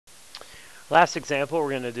Last example we're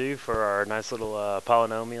going to do for our nice little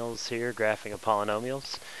polynomials here, graphing of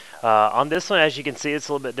polynomials. On this one, as you can see, it's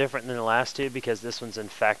a little bit different than the last two because this one's in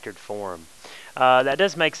factored form. That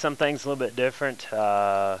does make some things a little bit different.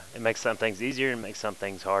 It makes some things easier and makes some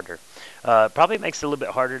things harder. Probably makes it a little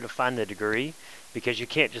bit harder to find the degree because you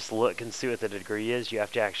can't just look and see what the degree is. You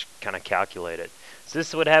have to actually kind of calculate it. So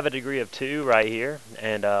this would have a degree of 2 right here,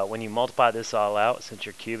 and when you multiply this all out, since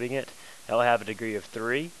you're cubing it, that will have a degree of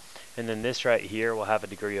 3. And then this right here will have a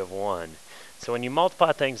degree of 1. So when you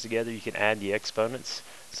multiply things together, you can add the exponents.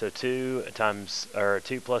 So 2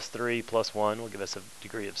 plus 3 plus 1 will give us a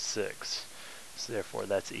degree of 6. So therefore,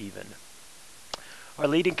 that's even. Our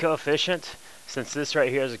leading coefficient, since this right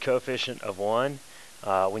here is a coefficient of 1,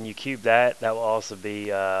 when you cube that, that will also be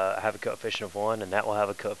have a coefficient of 1, and that will have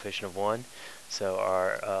a coefficient of 1. So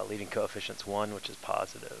our leading coefficient's 1, which is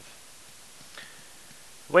positive.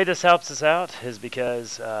 The way this helps us out is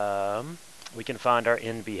because we can find our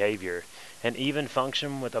end behavior. An even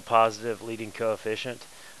function with a positive leading coefficient,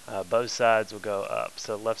 both sides will go up.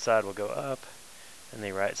 So the left side will go up, and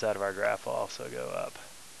the right side of our graph will also go up.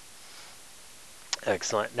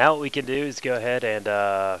 Excellent. Now what we can do is go ahead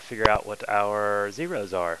and figure out what our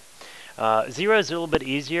zeros are. Zeros are a little bit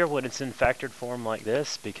easier when it's in factored form like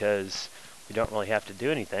this because we don't really have to do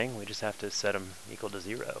anything. We just have to set them equal to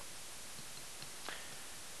 0.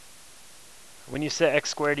 When you set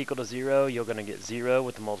x squared equal to 0, you're going to get 0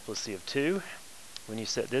 with the multiplicity of 2. When you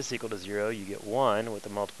set this equal to 0, you get 1 with the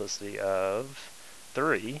multiplicity of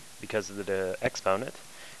 3 because of the exponent.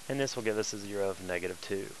 And this will give us a 0 of negative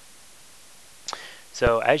 2.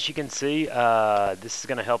 So as you can see, this is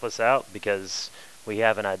going to help us out because we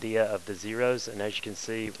have an idea of the zeros. And as you can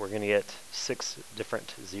see, we're going to get 6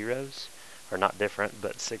 different zeros. Or not different,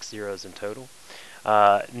 but 6 zeros in total.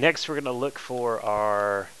 Next, we're going to look for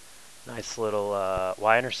our nice little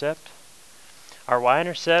y-intercept. Our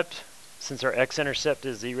y-intercept, since our x-intercept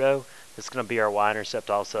is 0, it's going to be our y-intercept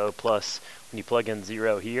also, plus when you plug in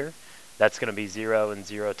 0 here, that's going to be 0, and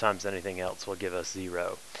 0 times anything else will give us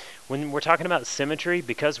 0. When we're talking about symmetry,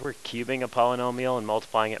 because we're cubing a polynomial and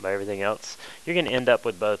multiplying it by everything else, you're going to end up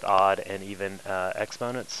with both odd and even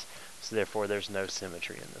exponents, so therefore there's no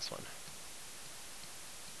symmetry in this one.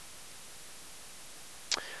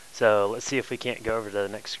 So let's see if we can't go over to the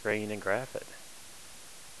next screen and graph it.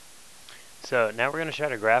 So now we're going to try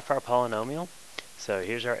to graph our polynomial. So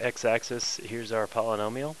here's our x-axis, here's our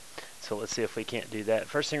polynomial. So let's see if we can't do that.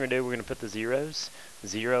 First thing we're going to do, we're going to put the zeros,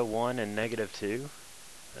 0, 1, and negative 2.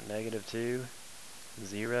 So negative 2,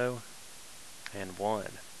 0, and 1.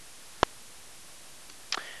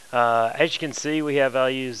 As you can see, we have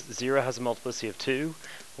values. 0 has a multiplicity of 2,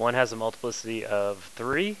 1 has a multiplicity of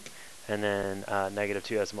 3, and then negative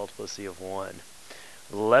 2 has a multiplicity of 1.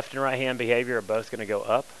 Left and right hand behavior are both going to go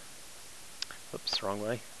up. Oops, wrong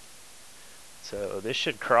way. So this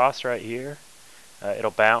should cross right here.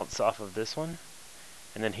 It'll bounce off of this one.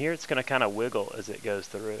 And then here it's going to kind of wiggle as it goes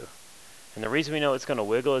through. And the reason we know it's going to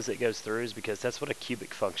wiggle as it goes through is because that's what a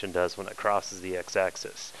cubic function does when it crosses the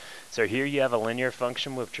x-axis. So here you have a linear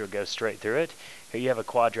function which will go straight through it. Here you have a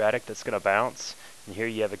quadratic that's going to bounce. And here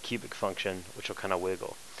you have a cubic function which will kind of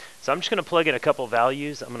wiggle. So I'm just going to plug in a couple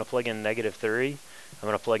values. I'm going to plug in negative 3. I'm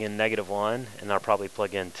going to plug in negative 1. And I'll probably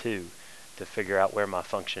plug in 2 to figure out where my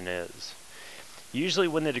function is. Usually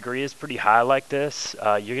when the degree is pretty high like this,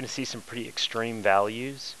 you're going to see some pretty extreme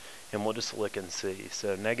values. And we'll just look and see.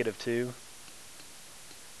 So negative 2.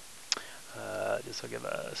 This will give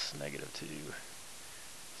us negative 2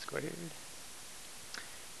 squared.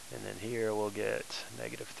 And then here we'll get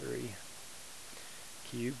negative 3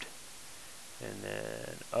 cubed. And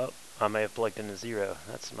then, oh, I may have plugged in a 0.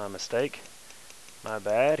 That's my mistake. My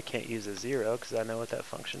bad. Can't use a 0 because I know what that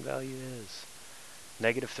function value is.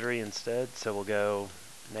 Negative 3 instead. So we'll go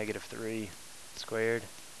negative 3 squared.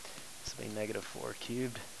 This will be negative 4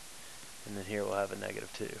 cubed. And then here we'll have a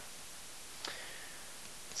negative 2.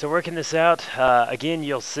 So working this out, again,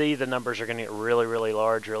 you'll see the numbers are going to get really, really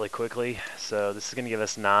large really quickly. So this is going to give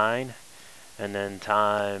us 9. And then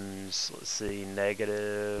times, let's see,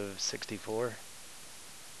 negative 64.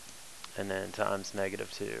 And then times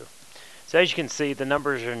negative 2. So as you can see, the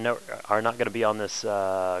numbers are not going to be on this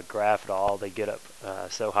graph at all. They get up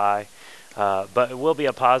so high. But it will be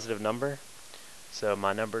a positive number. So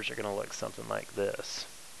my numbers are going to look something like this.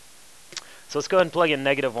 So let's go ahead and plug in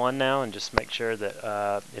negative 1 now and just make sure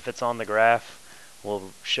that if it's on the graph,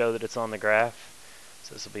 we'll show that it's on the graph.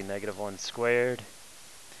 So this will be negative 1 squared.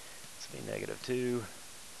 This will be negative 2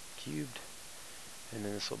 cubed. And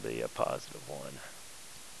then this will be a positive 1.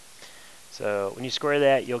 So when you square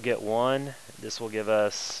that, you'll get 1. This will give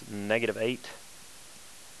us negative 8.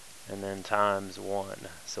 and then times 1.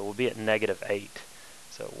 So we'll be at -8.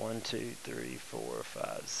 So 1, 2, 3, 4,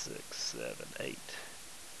 5, 6, 7, 8.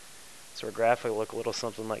 So our graph will look a little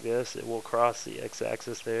something like this. It will cross the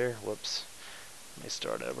x-axis there. Whoops. Let me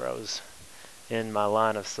start over. I was in my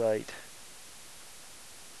line of sight.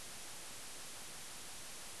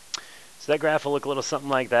 So that graph will look a little something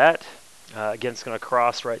like that. Again, it's going to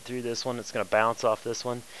cross right through this one. It's going to bounce off this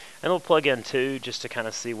one. And we'll plug in 2 just to kind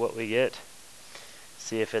of see what we get.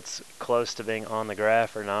 See if it's close to being on the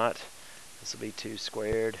graph or not. This will be 2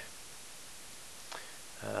 squared.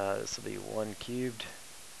 This will be 1 cubed.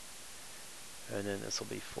 And then this will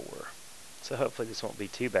be 4. So hopefully this won't be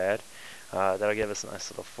too bad. That'll give us a nice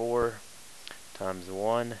little 4 times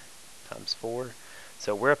 1 times 4.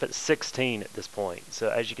 So we're up at 16 at this point. So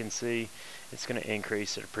as you can see, it's going to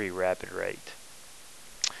increase at a pretty rapid rate.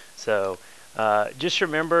 So just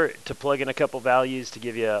remember to plug in a couple values to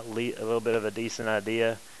give you a little bit of a decent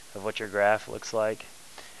idea of what your graph looks like.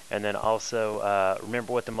 And then also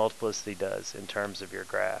remember what the multiplicity does in terms of your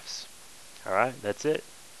graphs. All right, that's it.